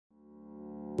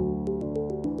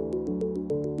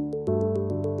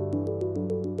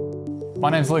My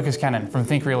name's Lucas Cannan from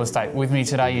Think Real Estate. With me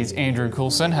today is Andrew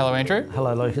Coulson. Hello, Andrew.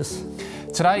 Hello, Lucas.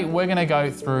 Today we're going to go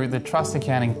through the trust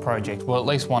accounting project, well, at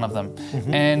least one of them.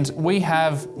 And we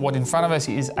have what in front of us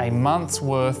is a month's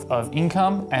worth of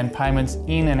income and payments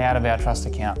in and out of our trust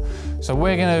account. So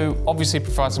we're going to obviously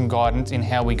provide some guidance in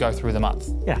how we go through the month.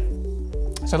 Yeah.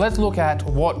 So let's look at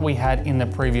what we had in the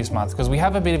previous month, because we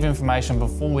have a bit of information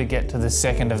before we get to the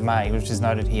 2nd of May, which is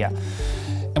noted here.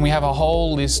 And we have a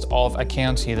whole list of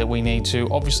accounts here that we need to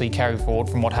obviously carry forward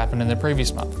from what happened in the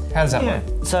previous month. How does that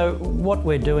work? So what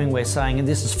we're doing, we're saying, and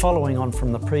this is following on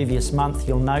from the previous month,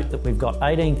 you'll note that we've got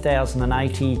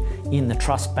 $18,080 in the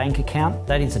trust bank account.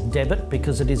 That is a debit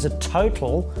because it is a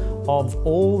total of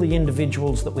all the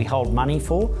individuals that we hold money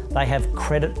for. They have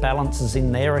credit balances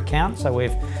in their account, so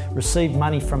we've received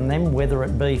money from them, whether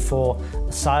it be for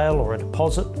a sale or a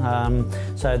deposit.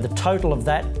 So the total of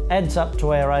that adds up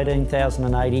to our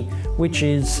 $18,080, which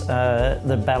is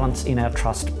the balance in our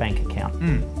trust bank account.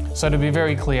 So to be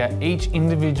very clear, each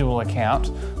individual account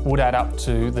would add up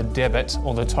to the debit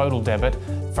or the total debit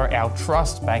for our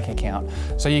trust bank account.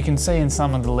 So you can see in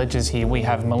some of the ledgers here, we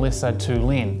have Melissa to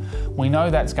Lynn. We know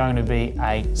that's going to be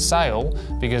a sale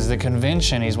because the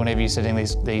convention is whenever you're setting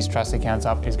these trust accounts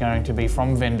up is going to be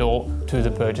from vendor to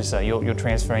the purchaser. You're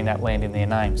transferring that land in their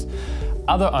names.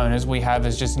 Other owners we have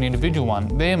as just an individual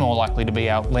one, they're more likely to be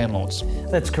our landlords.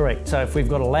 That's correct. So if we've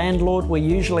got a landlord, we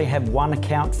usually have one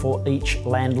account for each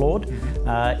landlord.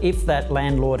 If that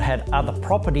landlord had other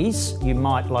properties, you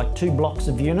might, like 2 blocks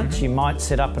of units, you might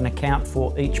set up an account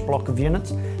for each block of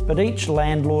units, but each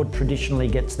landlord traditionally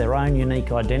gets their own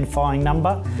unique identifying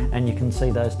number, and you can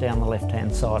see those down the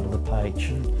left-hand side of the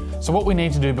page. So what we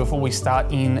need to do before we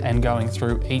start in and going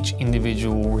through each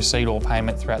individual receipt or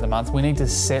payment throughout the month, we need to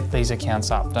set these accounts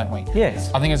up, don't we?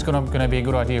 Yes. I think it's going to be a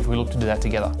good idea if we look to do that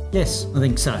together. Yes, I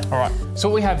think so. All right, so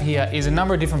what we have here is a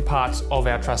number of different parts of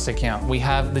our trust account. We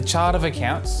have the chart of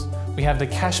accounts, we have the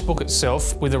cash book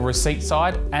itself with a receipt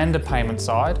side and a payment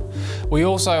side. We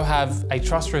also have a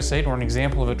trust receipt or an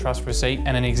example of a trust receipt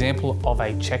and an example of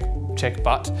a check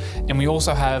butt, and we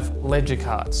also have ledger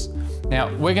cards. Now,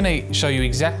 we're going to show you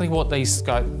exactly what these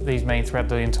mean throughout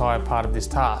the entire part of this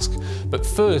task. But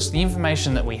first, the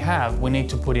information that we have, we need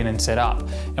to put in and set up.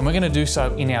 And we're going to do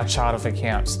so in our chart of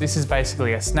accounts. This is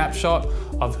basically a snapshot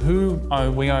of who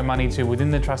we owe money to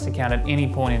within the trust account at any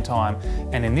point in time.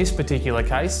 And in this particular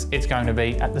case, it's going to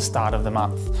be at the start of the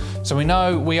month. So we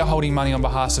know we are holding money on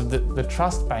behalf of the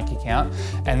trust bank account,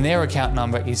 and their account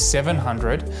number is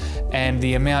 700, and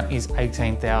the amount is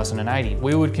 $18,080.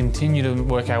 We would continue to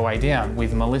work our way down,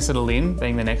 with Melissa to Lynn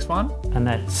being the next one. And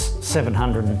that's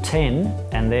 710,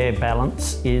 and their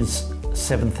balance is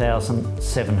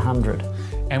 7,700.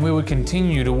 And we would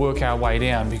continue to work our way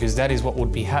down because that is what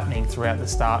would be happening throughout the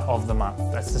start of the month.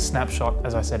 That's the snapshot,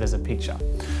 as I said, as a picture.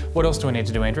 What else do we need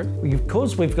to do, Andrew?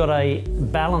 Because we've got a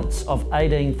balance of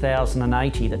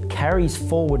 18,080 that carries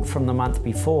forward from the month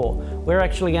before, we're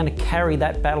actually going to carry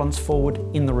that balance forward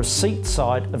in the receipt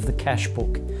side of the cash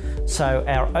book. So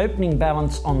our opening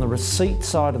balance on the receipt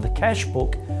side of the cash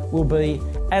book will be,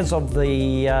 as of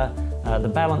the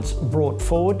balance brought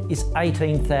forward, is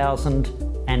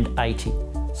 18,080.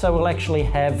 So we'll actually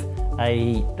have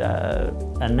an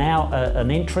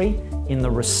entry in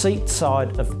the receipt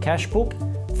side of the cash book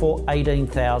for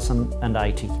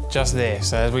 18,080. Just there.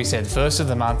 So as we said, first of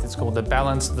the month, it's called the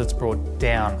balance that's brought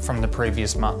down from the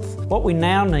previous month. What we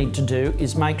now need to do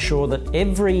is make sure that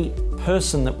every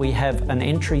person that we have an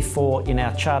entry for in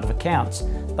our chart of accounts,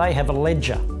 they have a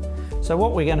ledger. So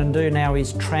what we're going to do now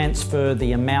is transfer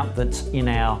the amount that's in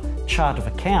our chart of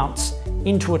accounts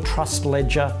into a trust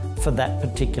ledger for that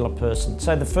particular person.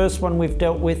 So the first one we've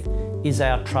dealt with is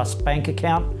our trust bank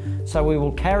account. So we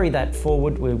will carry that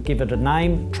forward, we'll give it a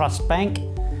name, Trust Bank,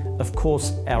 of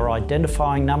course our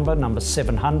identifying number, number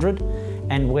 700,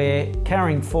 and we're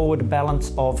carrying forward a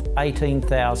balance of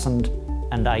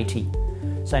 18,080.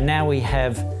 So now we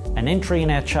have an entry in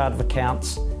our chart of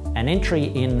accounts, an entry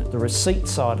in the receipt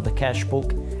side of the cash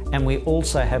book, and we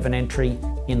also have an entry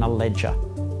in a ledger.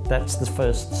 That's the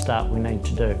first start we need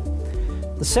to do.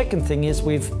 The second thing is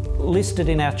we've listed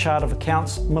in our chart of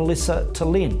accounts Melissa to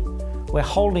Lynn. We're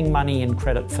holding money in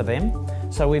credit for them,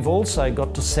 so we've also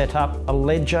got to set up a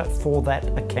ledger for that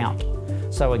account.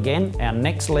 So again, our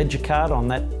next ledger card on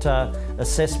that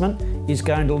assessment is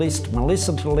going to list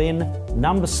Melissa to Lynn,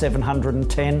 number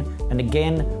 710, and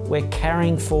again, we're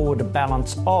carrying forward a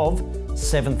balance of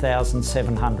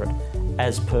 7,700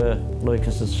 as per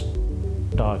Lucas's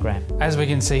diagram. As we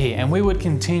can see here, and we would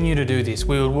continue to do this.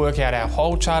 We would work out our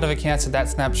whole chart of accounts at that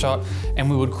snapshot, and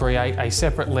we would create a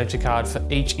separate ledger card for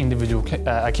each individual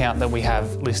account that we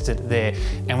have listed there.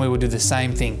 And we would do the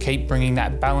same thing, keep bringing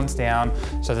that balance down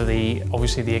so that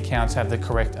obviously the accounts have the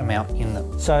correct amount in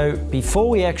them. So before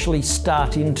we actually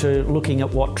start into looking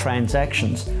at what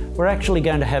transactions, we're actually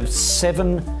going to have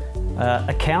 7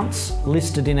 accounts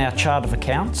listed in our chart of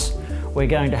accounts. We're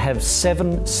going to have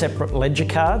 7 separate ledger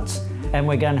cards, and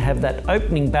we're going to have that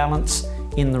opening balance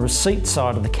in the receipt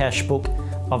side of the cash book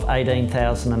of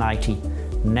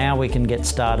 $18,080. Now we can get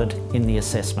started in the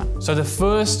assessment. So the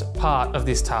first part of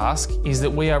this task is that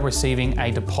we are receiving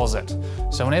a deposit.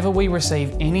 So whenever we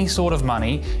receive any sort of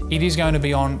money, it is going to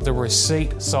be on the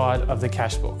receipt side of the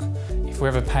cash book. If we're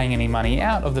ever paying any money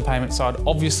out of the payment side,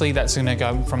 obviously that's going to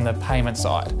go from the payment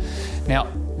side. Now,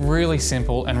 really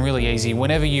simple and really easy.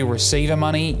 Whenever you receive a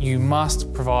money, you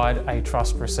must provide a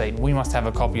trust receipt. We must have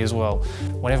a copy as well.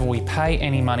 Whenever we pay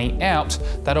any money out,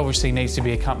 that obviously needs to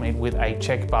be accompanied with a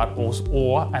check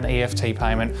or an EFT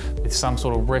payment with some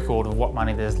sort of record of what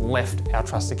money there's left our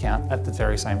trust account at the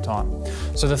very same time.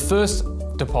 So the first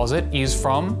deposit is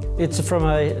from? It's from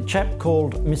a chap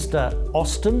called Mr.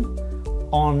 Austin.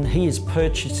 He is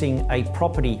purchasing a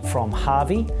property from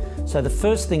Harvey. So the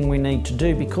first thing we need to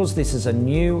do, because this is a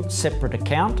new separate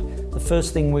account, the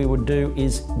first thing we would do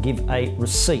is give a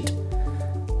receipt.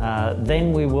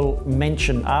 Then we will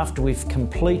mention, after we've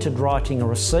completed writing a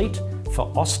receipt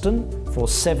for Austin for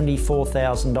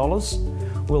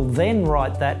 $74,000, we'll then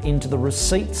write that into the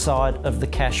receipt side of the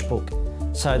cash book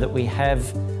so that we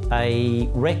have a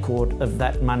record of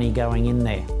that money going in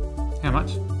there. How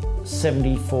much?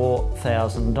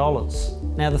 $74,000.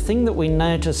 Now, the thing that we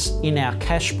notice in our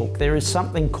cash book, there is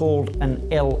something called an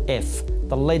LF,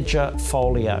 the ledger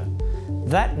folio.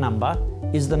 That number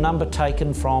is the number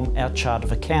taken from our chart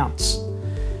of accounts.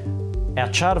 Our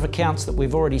chart of accounts that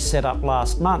we've already set up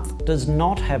last month does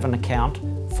not have an account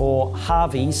for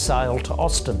Harvey's sale to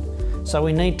Austin. So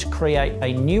we need to create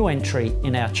a new entry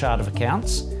in our chart of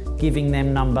accounts, giving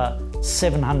them number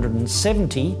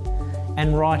 770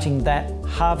 and writing that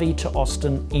Harvey to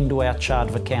Austin into our chart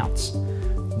of accounts.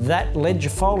 That ledger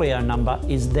folio number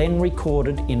is then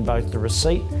recorded in both the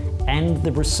receipt and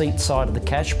the receipt side of the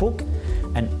cash book.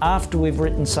 And after we've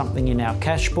written something in our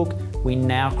cash book, we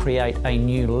now create a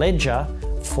new ledger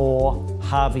for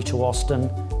Harvey to Austin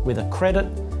with a credit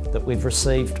that we've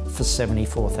received for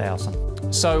 $74,000.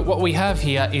 So what we have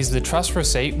here is the trust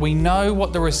receipt. We know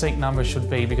what the receipt number should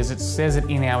be because it says it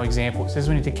in our example. It says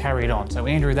we need to carry it on. So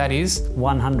Andrew, that is?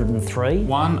 103.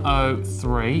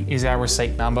 103 is our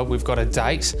receipt number. We've got a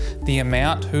date, the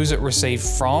amount, who's it received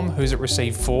from, who's it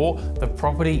received for, the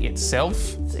property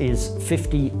itself. Is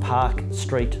 50 Park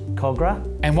Street, Cogra.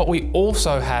 And what we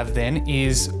also have then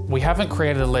is, we haven't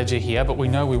created a ledger here, but we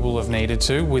know we will have needed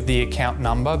to with the account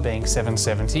number being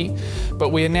 770. But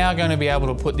we are now going to be able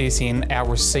to put this in our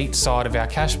receipt side of our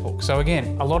cash book. So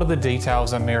again, a lot of the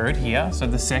details are mirrored here. So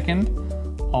the 2nd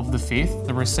of the 5th,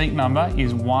 the receipt number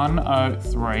is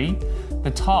 103.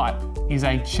 The type is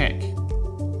a check.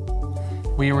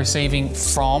 We are receiving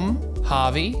from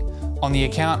Harvey on the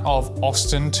account of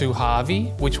Austin to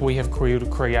Harvey, which we have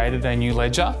created a new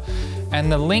ledger.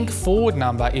 And the link forward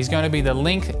number is going to be the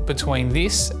link between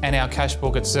this and our cash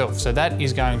book itself. So that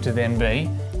is going to then be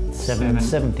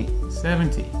 770.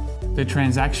 The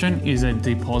transaction is a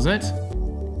deposit.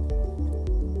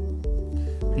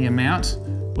 The amount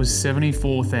was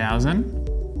 $74,000.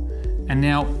 And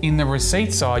now in the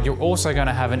receipt side, you're also going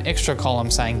to have an extra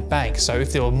column saying bank. So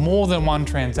if there were more than one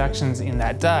transactions in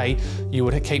that day, you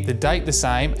would keep the date the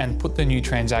same and put the new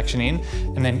transaction in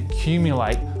and then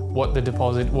accumulate what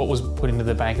was put into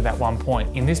the bank at that one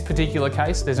point. In this particular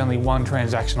case, there's only one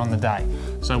transaction on the day.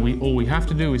 So all we have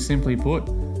to do is simply put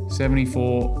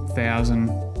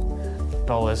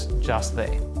 $74,000 just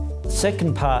there. The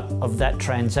second part of that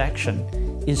transaction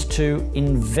is to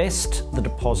invest the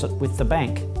deposit with the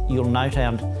bank. You'll note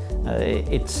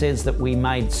it says that we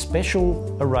made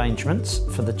special arrangements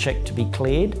for the cheque to be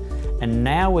cleared, and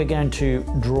now we're going to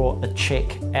draw a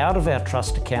cheque out of our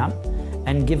trust account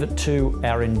and give it to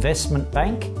our investment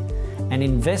bank and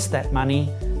invest that money.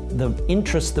 The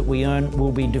interest that we earn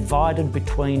will be divided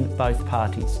between both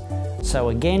parties. So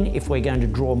again, if we're going to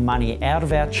draw money out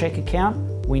of our cheque account,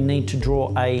 we need to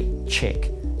draw a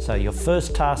cheque. So your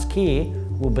first task here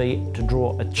will be to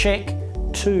draw a cheque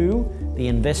to the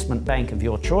investment bank of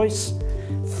your choice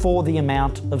for the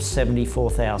amount of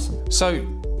 $74,000. So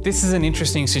This is an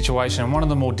interesting situation and one of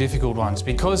the more difficult ones.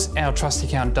 Because our trust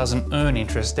account doesn't earn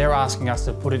interest, they're asking us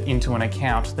to put it into an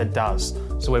account that does.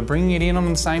 So we're bringing it in on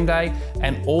the same day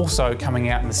and also coming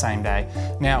out in the same day.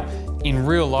 Now, in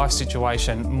real life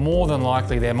situation, more than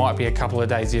likely there might be a couple of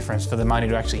days difference for the money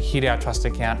to actually hit our trust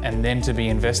account and then to be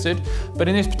invested. But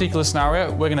in this particular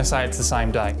scenario, we're going to say it's the same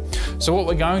day. So what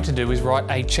we're going to do is write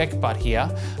a check butt here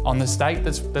on the date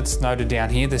that's noted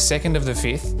down here, the 2nd of the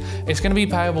 5th. It's going to be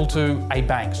payable to a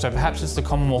bank. So perhaps it's the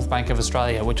Commonwealth Bank of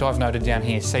Australia, which I've noted down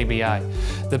here,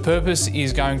 CBA. The purpose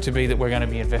is going to be that we're going to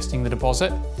be investing the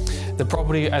deposit. The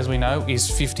property, as we know, is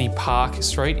 50 Park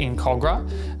Street in Cogra.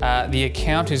 The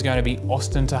account is going to be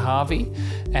Austin to Harvey,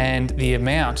 and the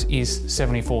amount is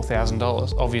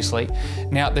 $74,000, obviously.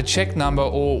 Now, the check number,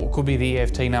 or could be the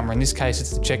EFT number, in this case it's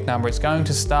the check number, it's going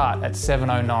to start at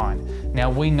 709. Now,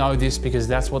 we know this because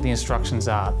that's what the instructions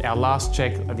are. Our last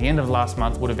check at the end of last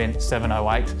month would have been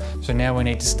 708, so now we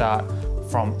need to start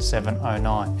from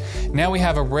 709. Now we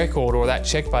have a record, or that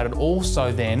check butt, it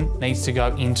also then needs to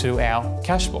go into our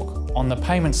cash book on the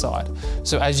payment side.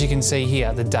 So as you can see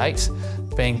here, the date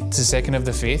being the 2nd of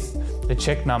the 5th, the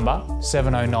check number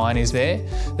 709 is there,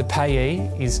 the payee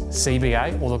is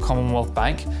CBA, or the Commonwealth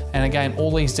Bank, and again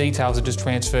all these details are just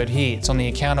transferred here. It's on the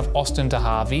account of Austin to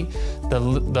Harvey. The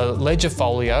ledger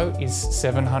folio is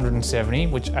 770,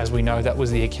 which, as we know, that was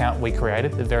the account we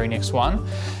created, the very next one,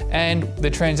 and the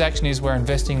transaction is we're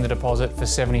investing the deposit for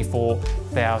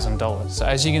 $74,000. So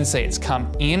as you can see, it's come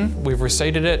in, we've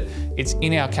receipted it, it's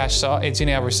in our cash side, it's in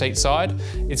our receipt side,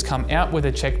 it's come out with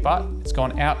a check butt, it's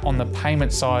gone out on the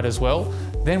payment side as well.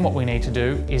 Then what we need to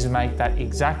do is make that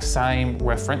exact same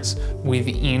reference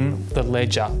within the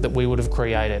ledger that we would have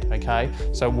created, okay?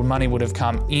 So money would have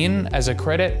come in as a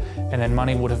credit and then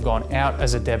money would have gone out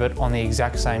as a debit on the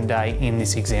exact same day in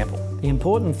this example. The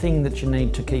important thing that you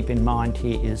need to keep in mind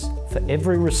here is for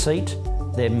every receipt,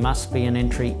 there must be an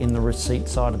entry in the receipt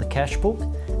side of the cash book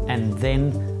and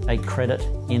then a credit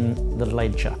in the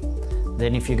ledger.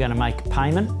 Then if you're going to make a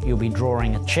payment, you'll be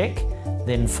drawing a check,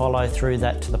 then follow through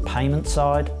that to the payment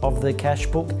side of the cash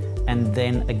book and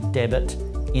then a debit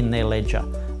in their ledger.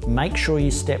 Make sure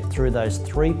you step through those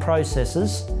 3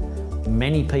 processes.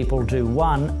 Many people do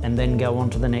one and then go on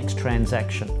to the next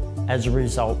transaction. As a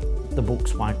result, the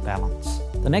books won't balance.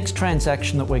 The next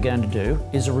transaction that we're going to do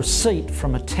is a receipt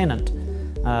from a tenant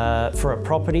for a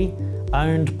property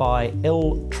owned by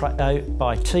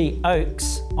T.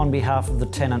 Oakes on behalf of the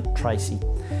tenant Tracy.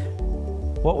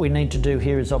 What we need to do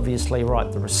here is obviously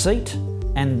write the receipt,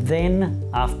 and then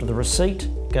after the receipt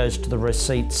goes to the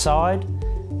receipt side.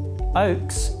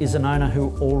 Oakes is an owner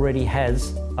who already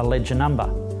has a ledger number,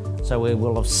 so we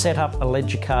will have set up a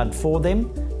ledger card for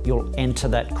them. You'll enter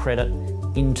that credit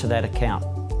into that account.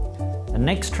 The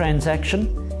next transaction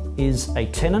is a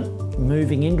tenant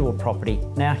moving into a property.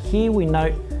 Now here we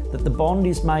note that the bond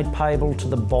is made payable to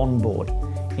the bond board.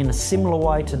 In a similar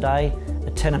way today, a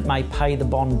tenant may pay the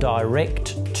bond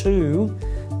direct to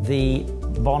the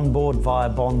bond board via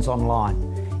Bonds Online.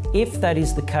 If that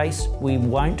is the case, we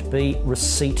won't be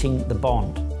receipting the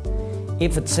bond.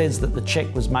 If it says that the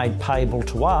cheque was made payable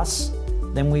to us,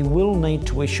 then we will need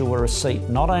to issue a receipt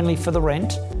not only for the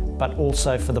rent, but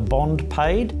also for the bond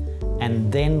paid,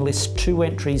 and then list 2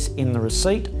 entries in the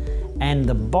receipt, and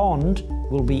the bond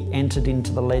will be entered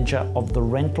into the ledger of the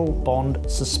rental bond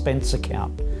suspense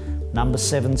account, number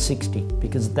 760,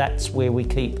 because that's where we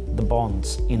keep the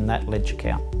bonds, in that ledger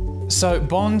account. So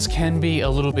bonds can be a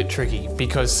little bit tricky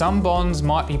because some bonds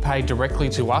might be paid directly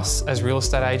to us as real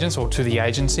estate agents, or to the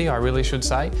agency, I really should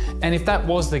say. And if that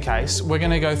was the case, we're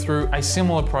going to go through a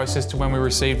similar process to when we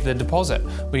received the deposit.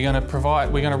 We're going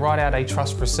to write out a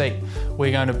trust receipt.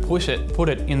 We're going to put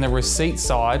it in the receipt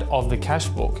side of the cash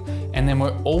book. And then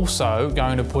we're also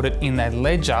going to put it in that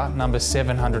ledger number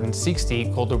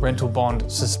 760 called the rental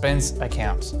bond suspense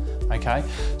account. Okay,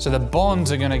 so the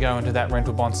bonds are going to go into that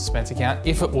rental bond suspense account.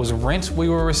 If it was rent we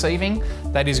were receiving,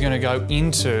 that is going to go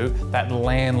into that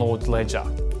landlord's ledger.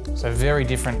 So two very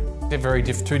different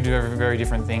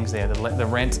things there, the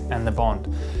rent and the bond.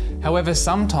 However,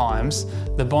 sometimes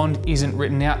the bond isn't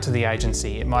written out to the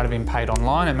agency. It might have been paid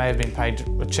online, it may have been paid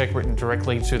a cheque written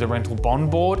directly to the rental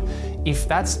bond board. If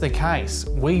that's the case,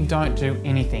 we don't do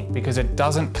anything because it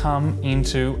doesn't come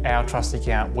into our trust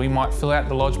account. We might fill out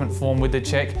the lodgement form with the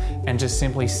cheque and just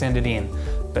simply send it in.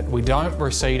 But we don't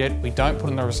receipt it, we don't put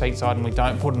it in the receipt side, and we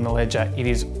don't put it in the ledger. It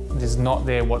is not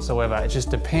there whatsoever. It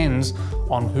just depends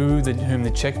on whom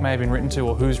the cheque may have been written to,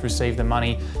 or who's received the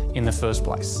money in the first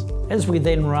place. As we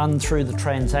then run through the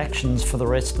transactions for the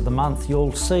rest of the month,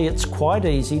 you'll see it's quite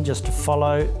easy just to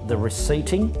follow the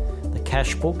receipting, the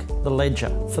cash book, the ledger,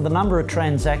 for the number of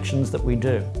transactions that we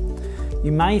do.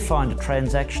 You may find a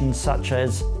transaction such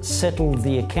as settled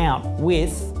the account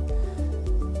with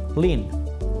Lynn.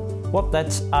 What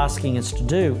that's asking us to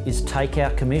do is take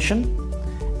our commission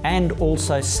and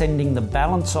also sending the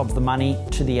balance of the money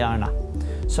to the owner.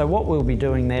 So what we'll be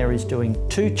doing there is doing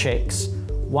 2 cheques,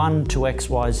 one to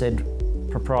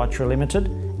XYZ Proprietary Limited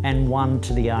and one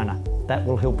to the owner. That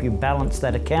will help you balance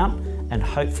that account, and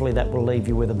hopefully that will leave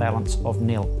you with a balance of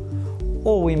nil.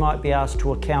 Or we might be asked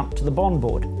to account to the bond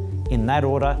board. In that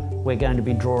order, we're going to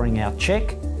be drawing our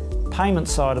cheque, payment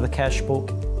side of the cash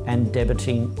book, and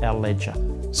debiting our ledger.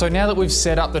 So now that we've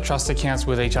set up the trust accounts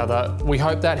with each other, we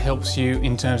hope that helps you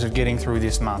in terms of getting through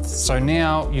this month. So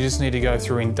now you just need to go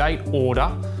through in date order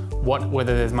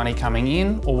whether there's money coming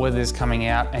in or whether it's coming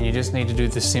out, and you just need to do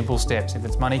the simple steps. If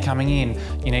it's money coming in,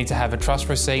 you need to have a trust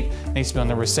receipt, it needs to be on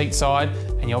the receipt side,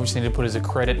 and you obviously need to put it as a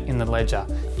credit in the ledger.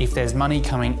 If there's money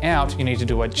coming out, you need to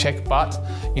do a check but,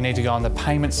 you need to go on the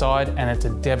payment side, and it's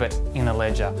a debit in the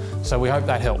ledger. So we hope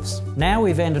that helps. Now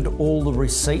we've entered all the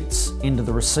receipts into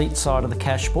the receipt side of the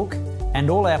cash book and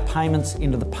all our payments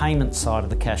into the payment side of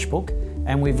the cash book,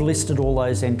 and we've listed all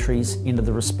those entries into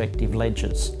the respective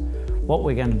ledgers. What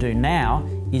we're going to do now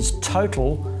is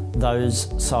total those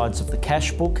sides of the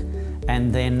cash book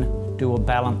and then do a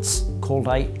balance called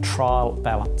a trial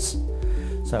balance.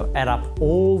 So add up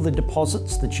all the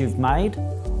deposits that you've made,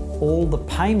 all the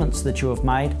payments that you have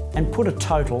made, and put a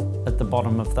total at the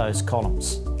bottom of those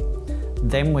columns.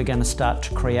 Then we're going to start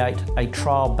to create a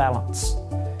trial balance.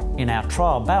 In our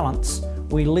trial balance,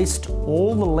 we list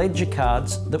all the ledger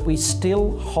cards that we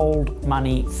still hold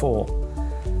money for.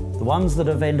 The ones that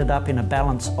have ended up in a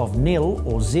balance of nil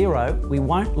or 0, we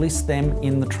won't list them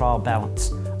in the trial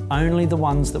balance, only the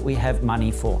ones that we have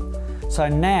money for. So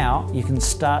now you can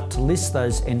start to list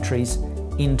those entries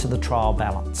into the trial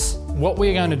balance. What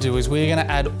we're going to do is we're going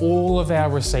to add all of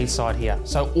our receipt side here.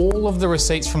 So all of the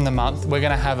receipts from the month, we're going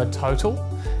to have a total.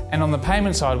 And on the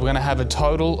payment side, we're going to have a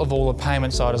total of all the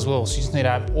payment side as well. So you just need to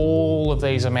add all of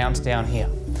these amounts down here.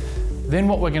 Then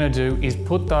what we're going to do is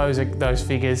put those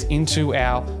figures into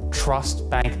our trust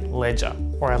bank ledger,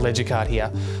 or our ledger card here.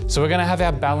 So we're going to have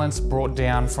our balance brought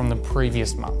down from the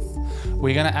previous month.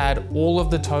 We're going to add all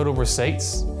of the total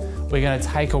receipts. We're going to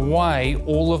take away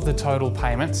all of the total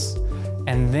payments,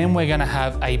 and then we're going to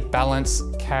have a balance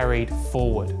carried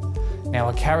forward. Now,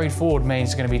 a carried forward means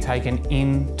it's going to be taken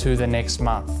into the next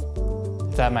month,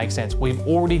 if that makes sense. We've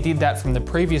already did that from the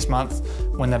previous month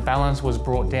when the balance was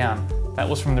brought down. That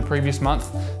was from the previous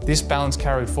month. This balance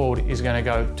carried forward is going to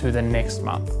go to the next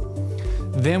month.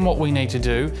 Then what we need to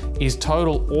do is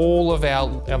total all of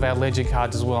our ledger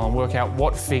cards as well and work out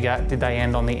what figure did they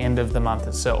end on the end of the month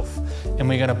itself. And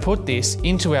we're going to put this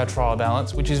into our trial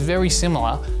balance, which is very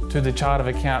similar to the chart of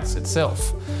accounts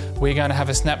itself. We're going to have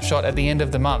a snapshot at the end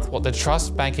of the month, what the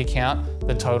trust bank account,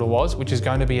 the total was, which is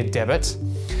going to be a debit.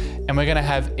 And we're going to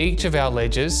have each of our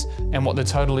ledgers, and what the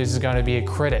total is going to be a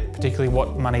credit, particularly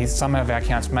what money, some of our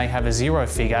accounts may have a 0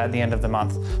 figure at the end of the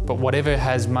month, but whatever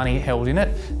has money held in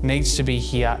it needs to be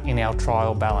here in our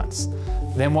trial balance.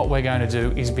 Then what we're going to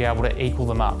do is be able to equal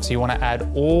them up. So you want to add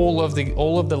all of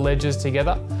the ledgers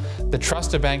together. The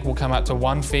trust bank will come out to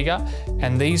one figure,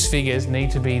 and these figures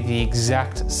need to be the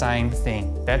exact same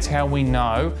thing. That's how we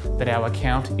know that our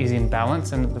account is in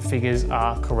balance and that the figures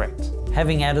are correct.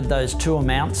 Having added those 2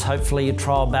 amounts, hopefully your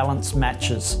trial balance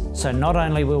matches. So not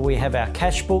only will we have our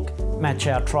cash book match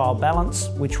our trial balance,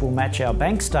 which will match our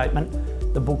bank statement,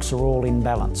 the books are all in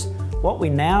balance. What we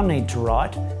now need to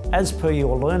write, as per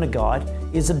your learner guide,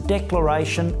 is a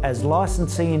declaration as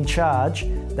licensee in charge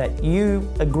that you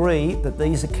agree that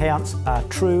these accounts are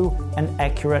true and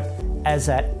accurate as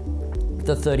at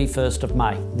the 31st of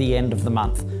May, the end of the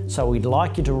month. So we'd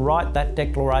like you to write that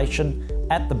declaration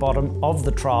at the bottom of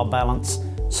the trial balance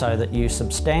so that you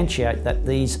substantiate that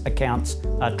these accounts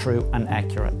are true and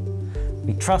accurate.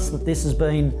 We trust that this has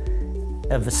been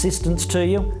of assistance to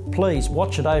you. Please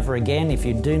watch it over again if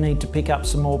you do need to pick up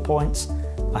some more points.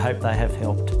 I hope they have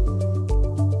helped.